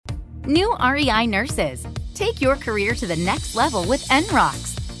New REI nurses. Take your career to the next level with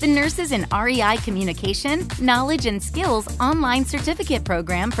NROCS, the Nurses in REI Communication, Knowledge and Skills online certificate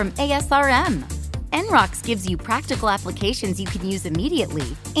program from ASRM. NROCS gives you practical applications you can use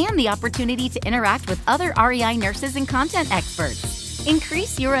immediately and the opportunity to interact with other REI nurses and content experts.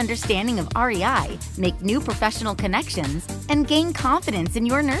 Increase your understanding of REI, make new professional connections, and gain confidence in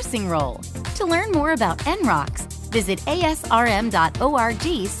your nursing role. To learn more about NROCS, visit asrm.org/NRCKS.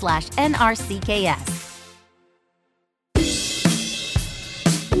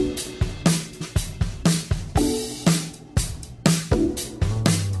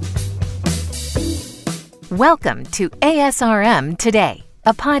 Welcome to ASRM Today,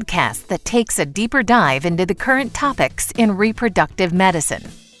 a podcast that takes a deeper dive into the current topics in reproductive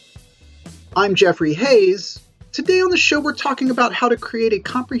medicine. I'm Jeffrey Hayes. Today on the show, we're talking about how to create a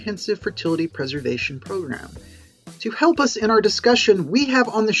comprehensive fertility preservation program. To help us in our discussion, we have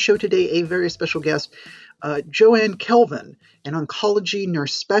on the show today a very special guest, Joanne Kelvin, an oncology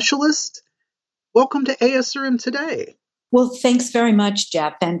nurse specialist. Welcome to ASRM Today. Well, thanks very much,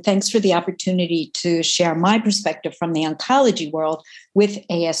 Jeff, and thanks for the opportunity to share my perspective from the oncology world with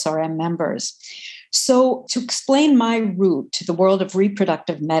ASRM members. So to explain my route to the world of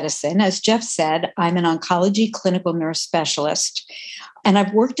reproductive medicine, as Jeff said, I'm an oncology clinical nurse specialist, and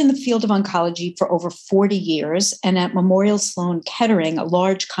I've worked in the field of oncology for over 40 years and at Memorial Sloan Kettering, a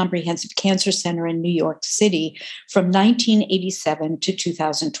large comprehensive cancer center in New York City from 1987 to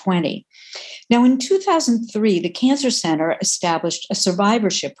 2020. Now, in 2003, the Cancer Center established a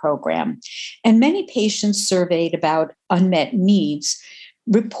survivorship program, and many patients surveyed about unmet needs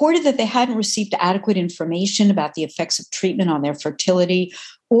reported that they hadn't received adequate information about the effects of treatment on their fertility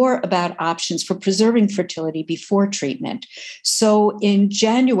or about options for preserving fertility before treatment. So in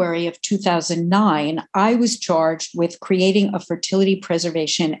January of 2009, I was charged with creating a fertility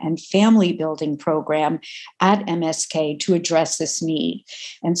preservation and family building program at MSK to address this need.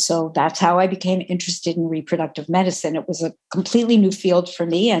 And so that's how I became interested in reproductive medicine. It was a completely new field for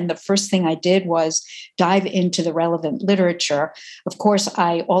me. And the first thing I did was dive into the relevant literature. Of course,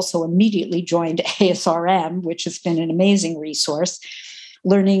 I also immediately joined ASRM, which has been an amazing resource,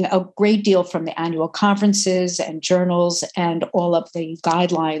 learning a great deal from the annual conferences and journals and all of the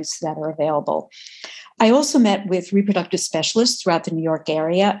guidelines that are available. I also met with reproductive specialists throughout the New York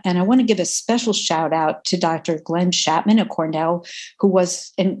area, and I want to give a special shout out to Dr. Glenn Chapman at Cornell, who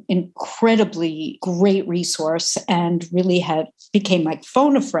was an incredibly great resource and really became my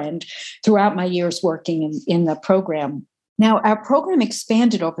phone a friend throughout my years working in the program. Now, our program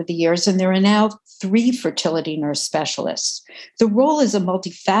expanded over the years, and there are now 3 fertility nurse specialists. The role is a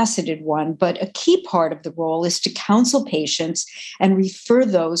multifaceted one, but a key part of the role is to counsel patients and refer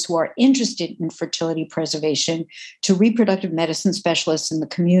those who are interested in fertility preservation to reproductive medicine specialists in the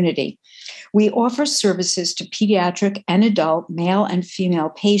community. We offer services to pediatric and adult male and female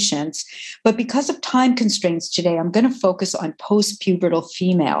patients, but because of time constraints today, I'm going to focus on postpubertal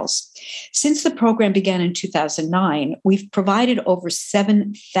females. Since the program began in 2009, we've provided over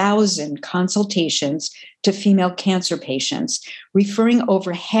 7,000 consultations to female cancer patients, referring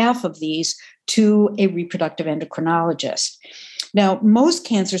over half of these to a reproductive endocrinologist. Now, most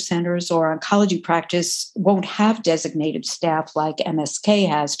cancer centers or oncology practice won't have designated staff like MSK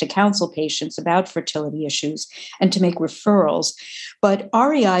has to counsel patients about fertility issues and to make referrals, but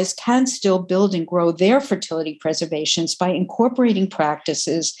REIs can still build and grow their fertility preservations by incorporating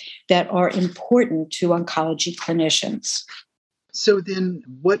practices that are important to oncology clinicians. So then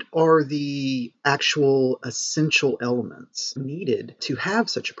what are the actual essential elements needed to have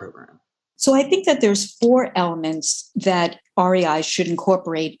such a program? So I think that there's 4 elements that REI should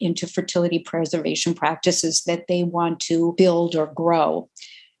incorporate into fertility preservation practices that they want to build or grow.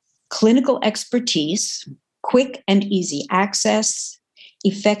 Clinical expertise, quick and easy access,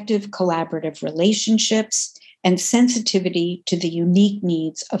 effective collaborative relationships, and sensitivity to the unique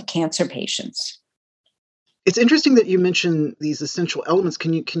needs of cancer patients. It's interesting that you mentioned these essential elements.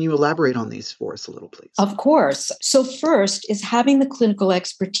 Can you elaborate on these for us a little, please? Of course. So first is having the clinical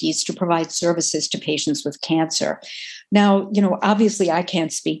expertise to provide services to patients with cancer. Now, obviously I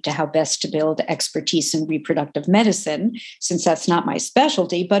can't speak to how best to build expertise in reproductive medicine, since that's not my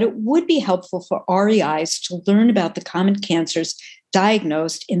specialty, but it would be helpful for REIs to learn about the common cancers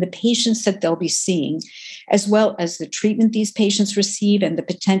diagnosed in the patients that they'll be seeing, as well as the treatment these patients receive and the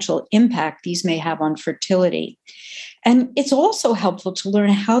potential impact these may have on fertility. And it's also helpful to learn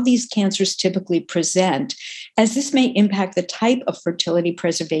how these cancers typically present, as this may impact the type of fertility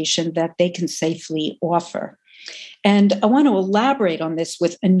preservation that they can safely offer. And I want to elaborate on this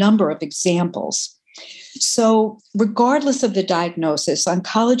with a number of examples. So regardless of the diagnosis,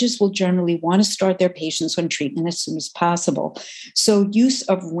 oncologists will generally want to start their patients on treatment as soon as possible. So use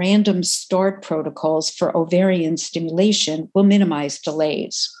of random start protocols for ovarian stimulation will minimize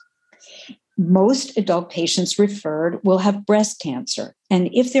delays. Most adult patients referred will have breast cancer. And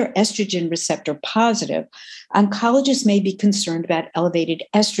if they're estrogen receptor positive, oncologists may be concerned about elevated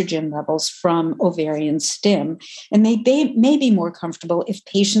estrogen levels from ovarian stim, and they may be more comfortable if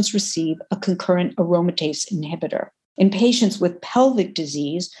patients receive a concurrent aromatase inhibitor. In patients with pelvic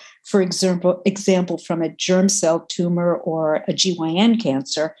disease, for example, from a germ cell tumor or a GYN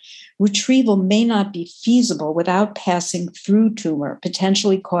cancer, retrieval may not be feasible without passing through tumor,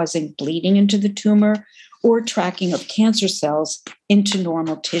 potentially causing bleeding into the tumor or tracking of cancer cells into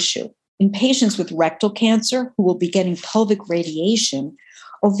normal tissue. In patients with rectal cancer who will be getting pelvic radiation,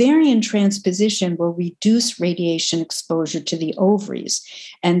 ovarian transposition will reduce radiation exposure to the ovaries.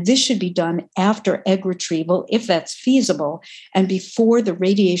 And this should be done after egg retrieval, if that's feasible, and before the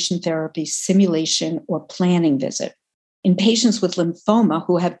radiation therapy simulation or planning visit. In patients with lymphoma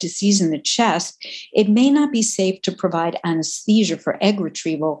who have disease in the chest, it may not be safe to provide anesthesia for egg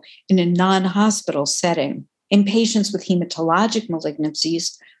retrieval in a non-hospital setting. In patients with hematologic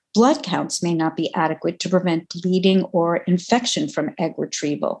malignancies, blood counts may not be adequate to prevent bleeding or infection from egg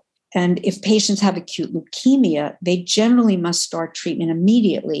retrieval. And if patients have acute leukemia, they generally must start treatment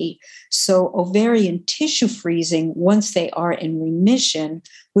immediately. So ovarian tissue freezing, once they are in remission,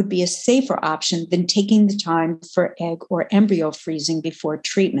 would be a safer option than taking the time for egg or embryo freezing before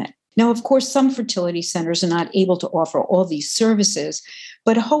treatment. Now, of course, some fertility centers are not able to offer all these services,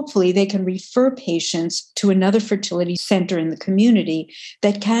 but hopefully they can refer patients to another fertility center in the community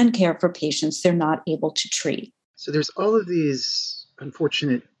that can care for patients they're not able to treat. So there's all of these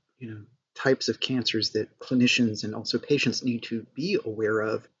unfortunate types of cancers that clinicians and also patients need to be aware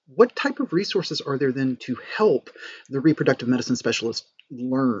of. What type of resources are there then to help the reproductive medicine specialist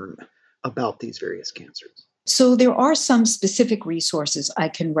learn about these various cancers? So there are some specific resources I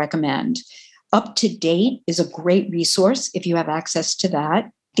can recommend. Up to Date is a great resource if you have access to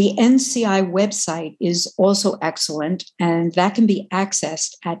that. The NCI website is also excellent, and that can be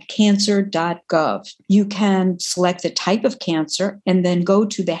accessed at cancer.gov. You can select the type of cancer and then go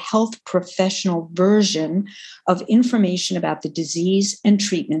to the health professional version of information about the disease and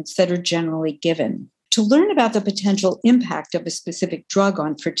treatments that are generally given. To learn about the potential impact of a specific drug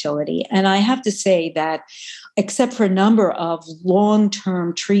on fertility, and I have to say that except for a number of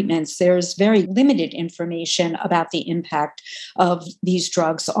long-term treatments, there's very limited information about the impact of these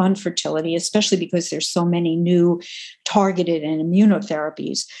drugs on fertility, especially because there's so many new targeted and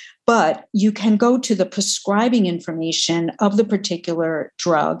immunotherapies. But you can go to the prescribing information of the particular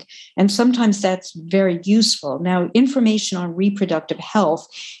drug, and sometimes that's very useful. Now, information on reproductive health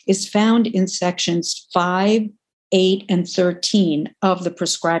is found in sections 5, 8, and 13 of the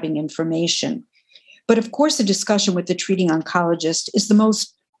prescribing information. But of course, a discussion with the treating oncologist is the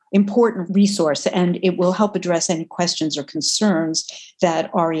most important resource, and it will help address any questions or concerns that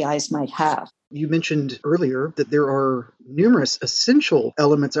REIs might have. You mentioned earlier that there are numerous essential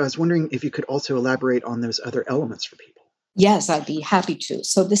elements. I was wondering if you could also elaborate on those other elements for people. Yes, I'd be happy to.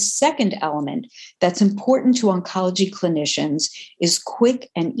 So the second element that's important to oncology clinicians is quick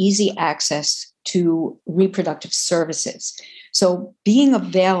and easy access to reproductive services. So being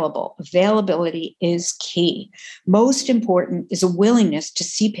availability is key. Most important is a willingness to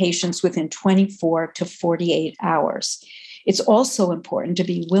see patients within 24 to 48 hours. It's also important to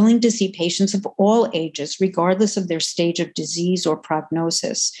be willing to see patients of all ages, regardless of their stage of disease or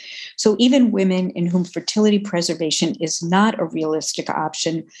prognosis. So even women in whom fertility preservation is not a realistic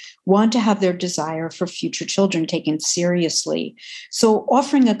option want to have their desire for future children taken seriously. So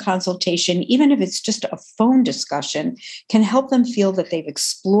offering a consultation, even if it's just a phone discussion, can help them feel that they've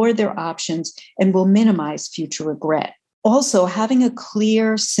explored their options and will minimize future regret. Also, having a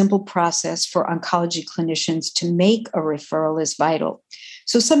clear, simple process for oncology clinicians to make a referral is vital.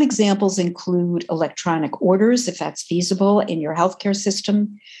 So some examples include electronic orders, if that's feasible in your healthcare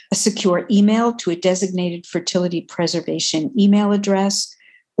system, a secure email to a designated fertility preservation email address,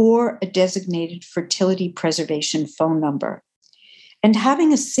 or a designated fertility preservation phone number. And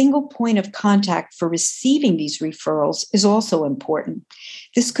having a single point of contact for receiving these referrals is also important.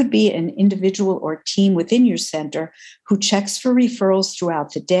 This could be an individual or team within your center who checks for referrals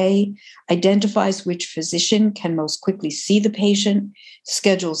throughout the day, identifies which physician can most quickly see the patient,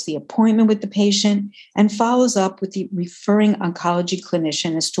 schedules the appointment with the patient, and follows up with the referring oncology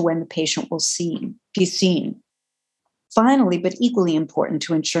clinician as to when the patient will be seen. Finally, but equally important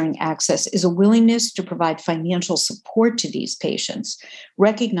to ensuring access, is a willingness to provide financial support to these patients,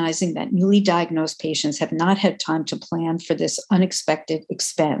 recognizing that newly diagnosed patients have not had time to plan for this unexpected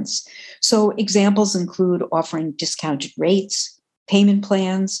expense. So examples include offering discounted rates, payment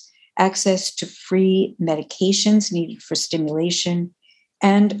plans, access to free medications needed for stimulation,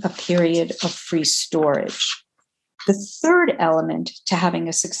 and a period of free storage. The third element to having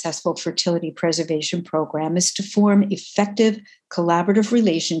a successful fertility preservation program is to form effective collaborative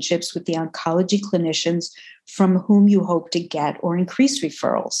relationships with the oncology clinicians from whom you hope to get or increase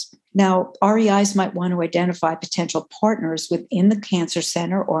referrals. Now, REIs might want to identify potential partners within the cancer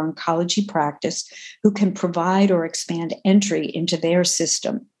center or oncology practice who can provide or expand entry into their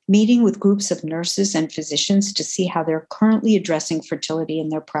system. Meeting with groups of nurses and physicians to see how they're currently addressing fertility in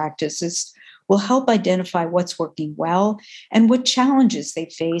their practices will help identify what's working well and what challenges they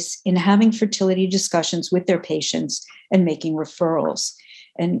face in having fertility discussions with their patients and making referrals.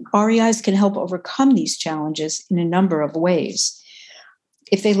 And REIs can help overcome these challenges in a number of ways.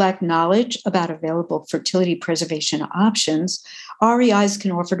 If they lack knowledge about available fertility preservation options, REIs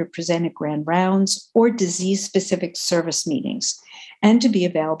can offer to present at grand rounds or disease-specific service meetings, and to be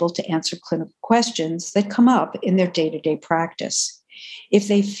available to answer clinical questions that come up in their day-to-day practice. If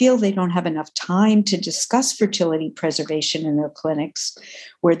they feel they don't have enough time to discuss fertility preservation in their clinics,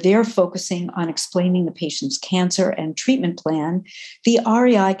 where they're focusing on explaining the patient's cancer and treatment plan, the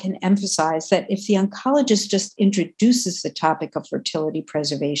REI can emphasize that if the oncologist just introduces the topic of fertility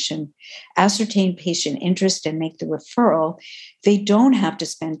preservation, ascertain patient interest, and make the referral, they don't have to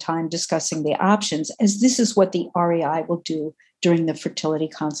spend time discussing the options, as this is what the REI will do during the fertility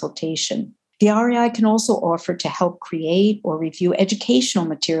consultation. The REI can also offer to help create or review educational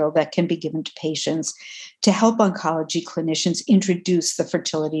material that can be given to patients to help oncology clinicians introduce the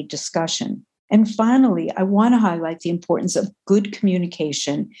fertility discussion. And finally, I want to highlight the importance of good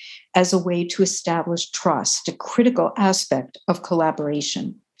communication as a way to establish trust, a critical aspect of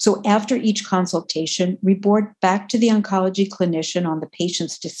collaboration. So after each consultation, report back to the oncology clinician on the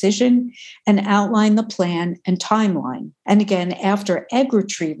patient's decision and outline the plan and timeline. And again, after egg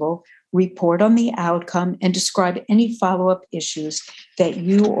retrieval, report on the outcome and describe any follow-up issues that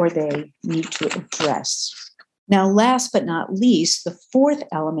you or they need to address. Now, last but not least, the fourth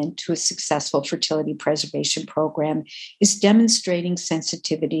element to a successful fertility preservation program is demonstrating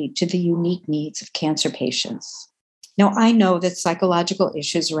sensitivity to the unique needs of cancer patients. Now, I know that psychological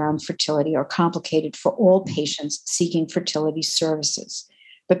issues around fertility are complicated for all patients seeking fertility services,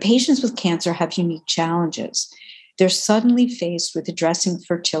 but patients with cancer have unique challenges. They're suddenly faced with addressing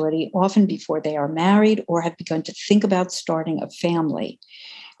fertility often before they are married or have begun to think about starting a family.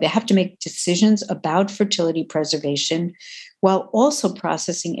 They have to make decisions about fertility preservation while also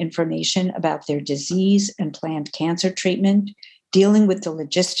processing information about their disease and planned cancer treatment, dealing with the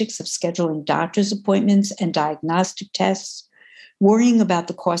logistics of scheduling doctor's appointments and diagnostic tests, worrying about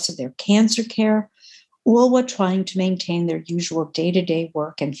the cost of their cancer care, all while trying to maintain their usual day-to-day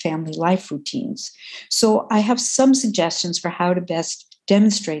work and family life routines. So I have some suggestions for how to best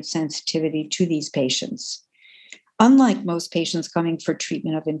demonstrate sensitivity to these patients. Unlike most patients coming for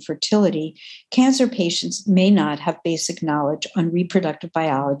treatment of infertility, cancer patients may not have basic knowledge on reproductive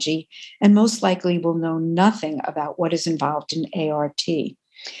biology and most likely will know nothing about what is involved in ART.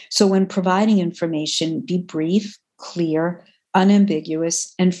 So when providing information, be brief, clear,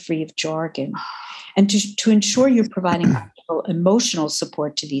 unambiguous, and free of jargon. And to ensure you're providing emotional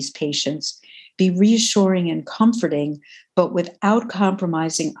support to these patients, be reassuring and comforting, but without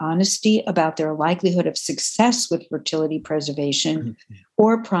compromising honesty about their likelihood of success with fertility preservation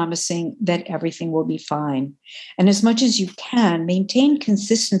or promising that everything will be fine. And as much as you can, maintain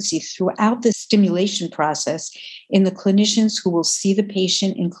consistency throughout the stimulation process in the clinicians who will see the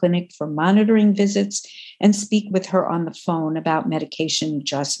patient in clinic for monitoring visits and speak with her on the phone about medication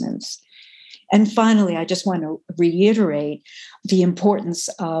adjustments. And finally, I just want to reiterate the importance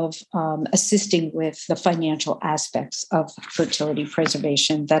of assisting with the financial aspects of fertility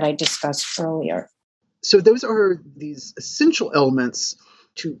preservation that I discussed earlier. So those are these essential elements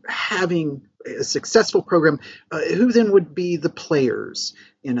to having a successful program. Who then would be the players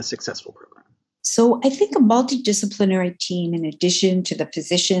in a successful program? So I think a multidisciplinary team, in addition to the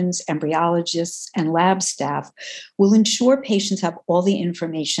physicians, embryologists, and lab staff, will ensure patients have all the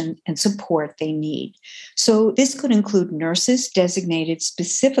information and support they need. So this could include nurses designated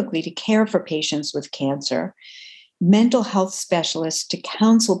specifically to care for patients with cancer, mental health specialists to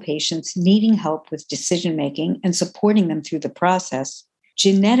counsel patients needing help with decision-making and supporting them through the process,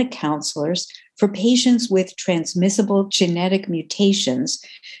 genetic counselors for patients with transmissible genetic mutations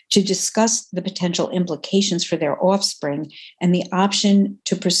to discuss the potential implications for their offspring and the option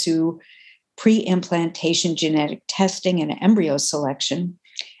to pursue pre-implantation genetic testing and embryo selection.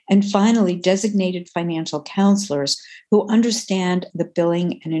 And finally, designated financial counselors who understand the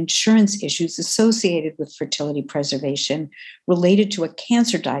billing and insurance issues associated with fertility preservation related to a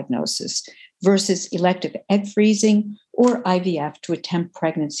cancer diagnosis versus elective egg freezing or IVF to attempt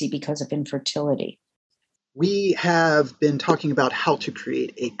pregnancy because of infertility. We have been talking about how to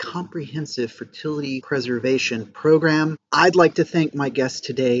create a comprehensive fertility preservation program. I'd like to thank my guest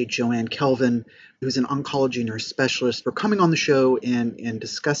today, Joanne Kelvin, who's an oncology nurse specialist, for coming on the show and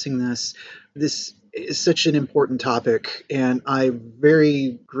discussing this. This is such an important topic, and I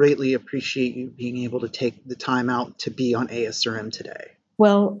very greatly appreciate you being able to take the time out to be on ASRM today.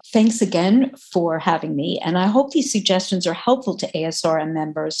 Well, thanks again for having me. And I hope these suggestions are helpful to ASRM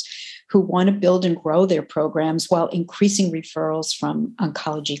members who want to build and grow their programs while increasing referrals from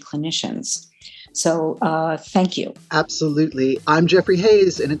oncology clinicians. So thank you. Absolutely. I'm Jeffrey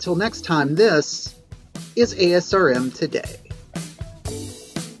Hayes, and until next time, this is ASRM Today.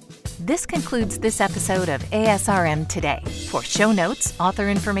 This concludes this episode of ASRM Today. For show notes, author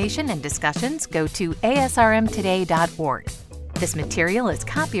information, and discussions, go to asrmtoday.org. This material is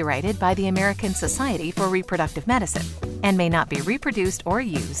copyrighted by the American Society for Reproductive Medicine and may not be reproduced or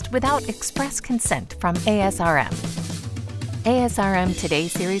used without express consent from ASRM. ASRM Today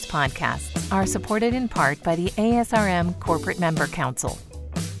series podcasts are supported in part by the ASRM Corporate Member Council.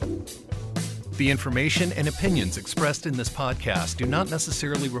 The information and opinions expressed in this podcast do not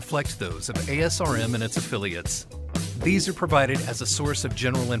necessarily reflect those of ASRM and its affiliates. These are provided as a source of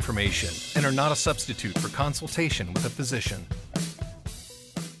general information and are not a substitute for consultation with a physician.